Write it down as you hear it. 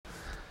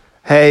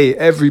Hey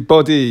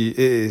everybody, it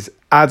is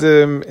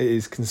Adam, it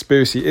is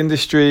Conspiracy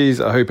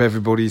Industries. I hope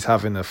everybody's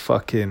having a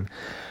fucking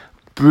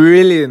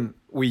brilliant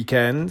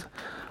weekend.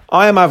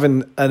 I am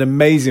having an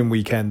amazing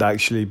weekend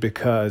actually,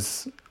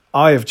 because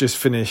I have just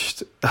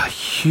finished a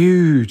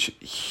huge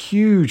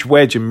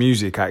wedge of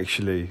music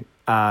actually,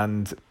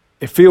 and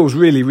it feels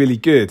really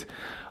good.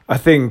 I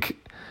think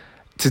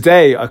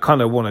today I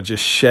kind of want to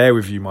just share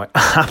with you my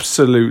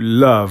absolute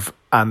love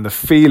and the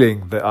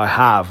feeling that I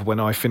have when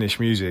I finish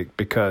music,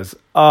 because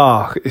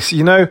it's,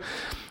 it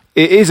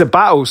is a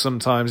battle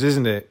sometimes,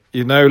 isn't it?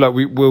 Like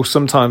we'll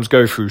sometimes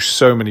go through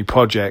so many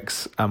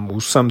projects, and we'll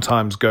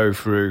sometimes go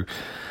through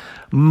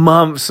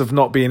months of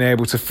not being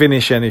able to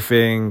finish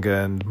anything,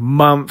 and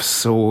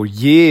months or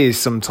years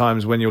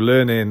sometimes when you're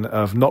learning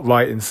of not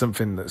writing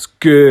something that's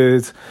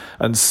good,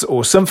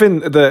 or something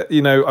that,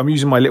 I'm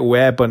using my little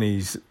air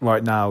bunnies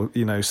right now,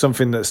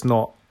 something that's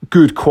not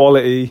good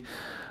quality.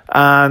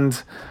 And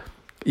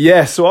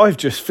yeah, so I've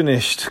just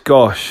finished,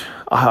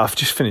 I've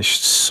just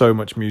finished so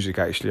much music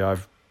actually.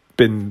 I've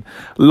been,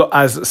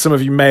 as some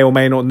of you may or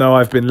may not know,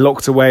 I've been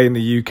locked away in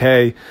the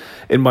UK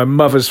in my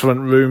mother's front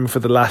room for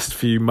the last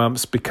few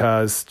months,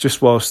 because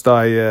just whilst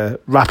I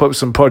wrap up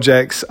some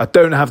projects, I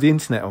don't have the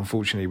internet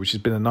unfortunately, which has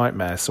been a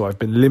nightmare. So I've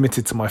been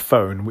limited to my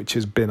phone, which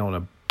has been on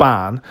a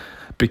ban,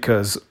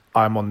 because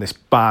I'm on this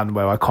ban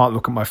where I can't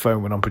look at my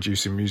phone when I'm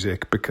producing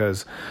music,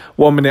 because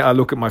one minute I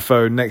look at my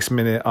phone, next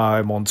minute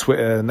I'm on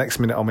Twitter, next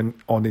minute I'm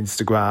on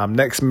Instagram,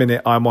 next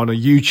minute I'm on a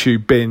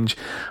YouTube binge,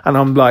 and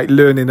I'm like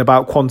learning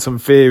about quantum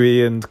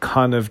theory and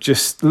kind of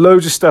just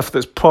loads of stuff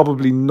that's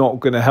probably not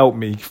going to help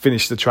me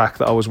finish the track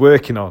that I was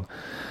working on.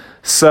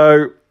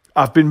 So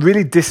I've been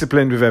really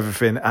disciplined with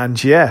everything,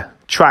 and yeah,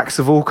 tracks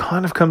have all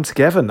kind of come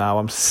together now.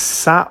 I'm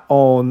sat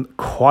on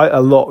quite a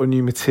lot of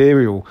new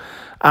material,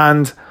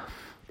 and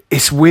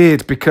it's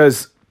weird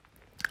because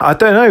I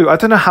don't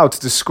know how to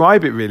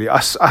describe it really. I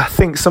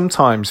think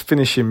sometimes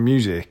finishing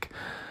music,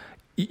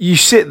 you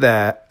sit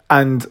there,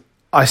 and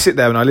I sit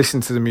there and I listen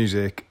to the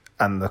music,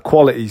 and the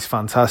quality's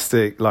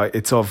fantastic. Like,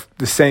 it's of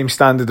the same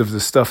standard of the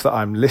stuff that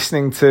I'm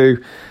listening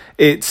to.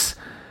 It's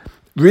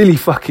really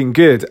fucking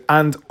good.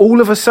 And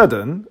all of a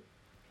sudden,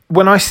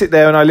 when I sit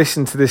there and I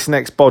listen to this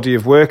next body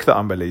of work that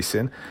I'm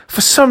releasing,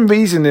 for some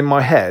reason in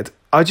my head,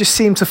 I just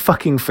seem to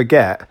fucking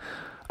forget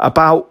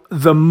about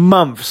the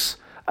months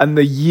and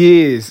the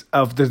years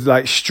of the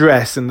like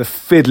stress and the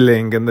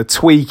fiddling and the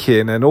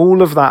tweaking and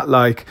all of that,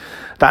 like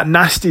that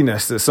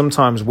nastiness that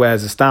sometimes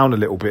wears us down a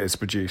little bit as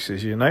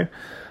producers,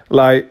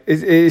 like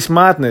it's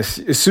madness.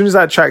 As soon as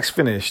that track's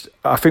finished,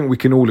 I think we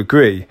can all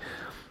agree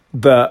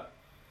that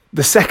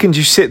the second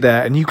you sit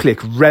there and you click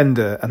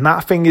render and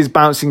that thing is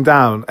bouncing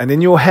down, and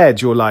in your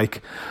head you're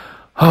like,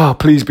 oh,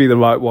 please be the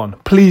right one.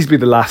 Please be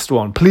the last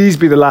one. Please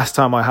be the last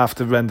time I have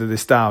to render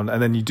this down.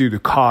 And then you do the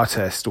car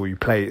test or you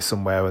play it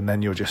somewhere, and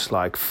then you're just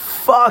like,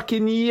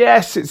 fucking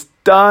yes, it's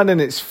done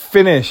and it's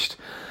finished.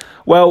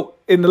 Well,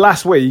 in the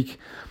last week,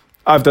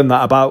 I've done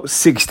that about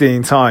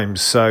 16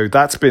 times. So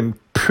that's been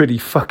pretty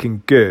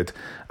fucking good.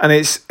 And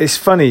it's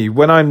funny,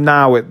 when I'm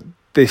now at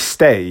this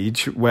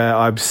stage where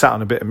I'm sat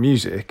on a bit of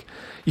music,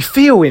 you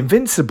feel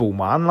invincible,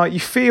 man. Like you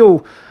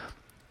feel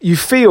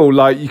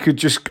like you could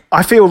just,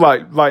 I feel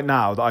right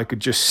now that I could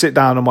just sit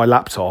down on my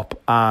laptop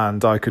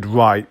and I could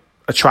write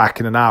a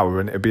track in an hour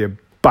and it'd be a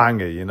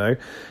banger,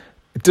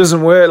 It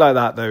doesn't work like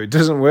that though. It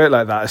doesn't work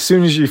like that. As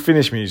soon as you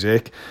finish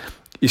music,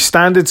 your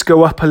standards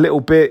go up a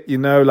little bit,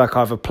 like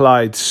I've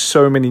applied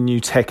so many new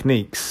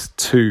techniques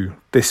to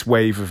this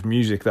wave of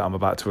music that I'm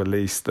about to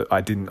release that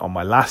I didn't on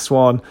my last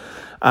one.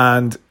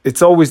 And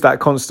it's always that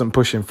constant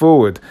pushing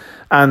forward.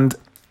 And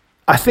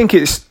I think the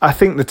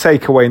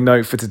takeaway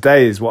note for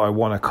today is what I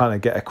want to kind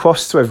of get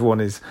across to everyone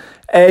is,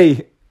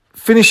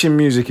 finishing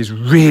music is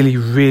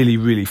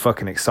really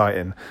fucking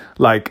exciting.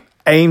 Like,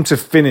 aim to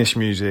finish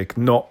music,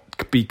 not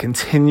be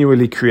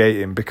continually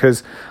creating,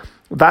 because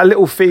that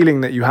little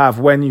feeling that you have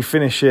when you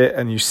finish it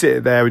and you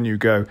sit there and you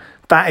go,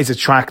 that is a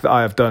track that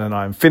I have done and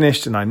I'm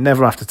finished and I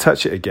never have to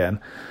touch it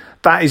again.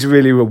 That is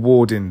really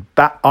rewarding.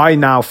 That I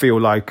now feel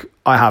like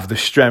I have the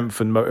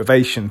strength and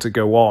motivation to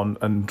go on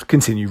and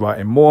continue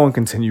writing more.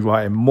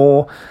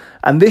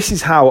 And this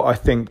is how I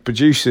think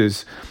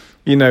producers,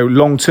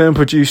 long-term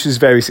producers,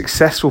 very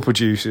successful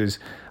producers,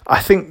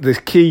 I think the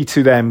key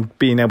to them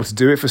being able to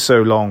do it for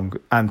so long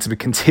and to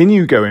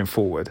continue going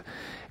forward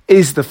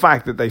is the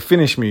fact that they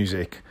finish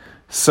music.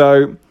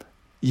 So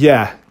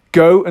yeah,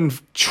 go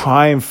and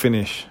try and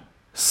finish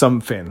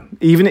something.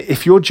 Even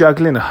if you're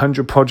juggling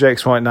 100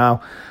 projects right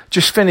now,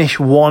 just finish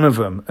one of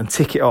them and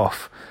tick it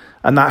off.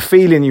 And that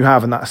feeling you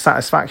have and that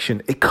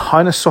satisfaction, it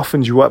kind of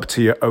softens you up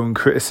to your own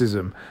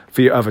criticism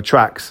for your other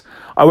tracks.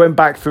 I went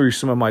back through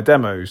some of my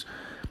demos,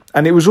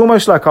 and it was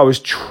almost like I was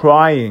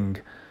trying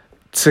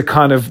to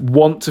kind of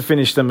want to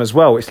finish them as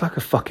well. It's like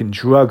a fucking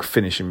drug,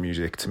 finishing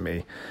music to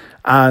me.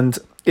 And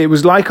it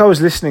was like I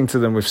was listening to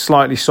them with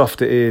slightly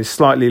softer ears,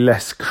 slightly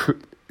less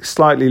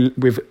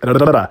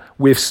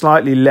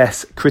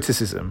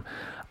criticism.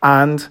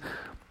 And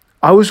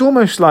I was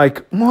almost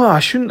like, well,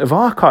 I shouldn't have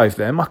archived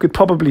them. I could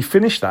probably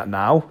finish that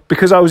now,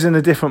 because I was in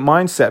a different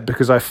mindset,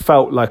 because I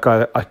felt like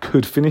I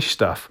could finish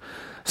stuff.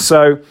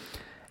 So,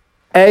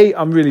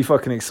 I'm really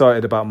fucking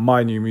excited about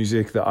my new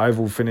music that I've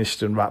all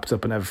finished and wrapped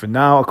up and everything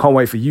now. I can't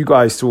wait for you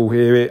guys to all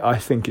hear it. I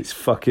think it's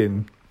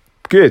fucking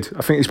good.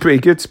 I think it's pretty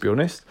good, to be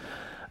honest.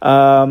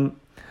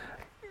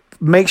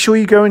 Make sure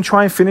you go and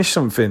try and finish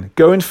something.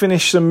 Go and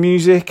finish some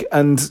music,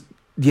 and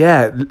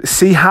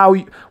see how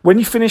when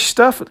you finish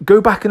stuff,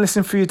 go back and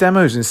listen for your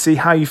demos and see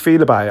how you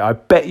feel about it. I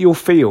bet you'll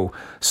feel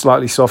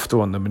slightly softer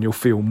on them and you'll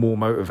feel more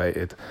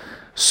motivated.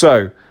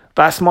 So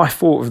that's my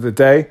thought of the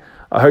day.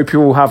 I hope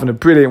you're all having a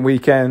brilliant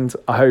weekend.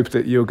 I hope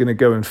that you're going to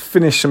go and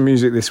finish some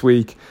music this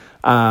week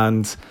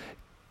and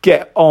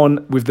get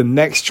on with the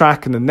next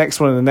track and the next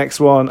one and the next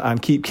one,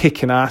 and keep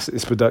kicking ass at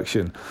this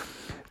production.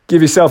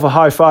 Give yourself a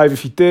high five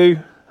if you do.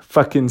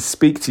 Fucking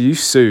speak to you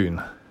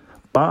soon.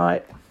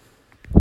 Bye.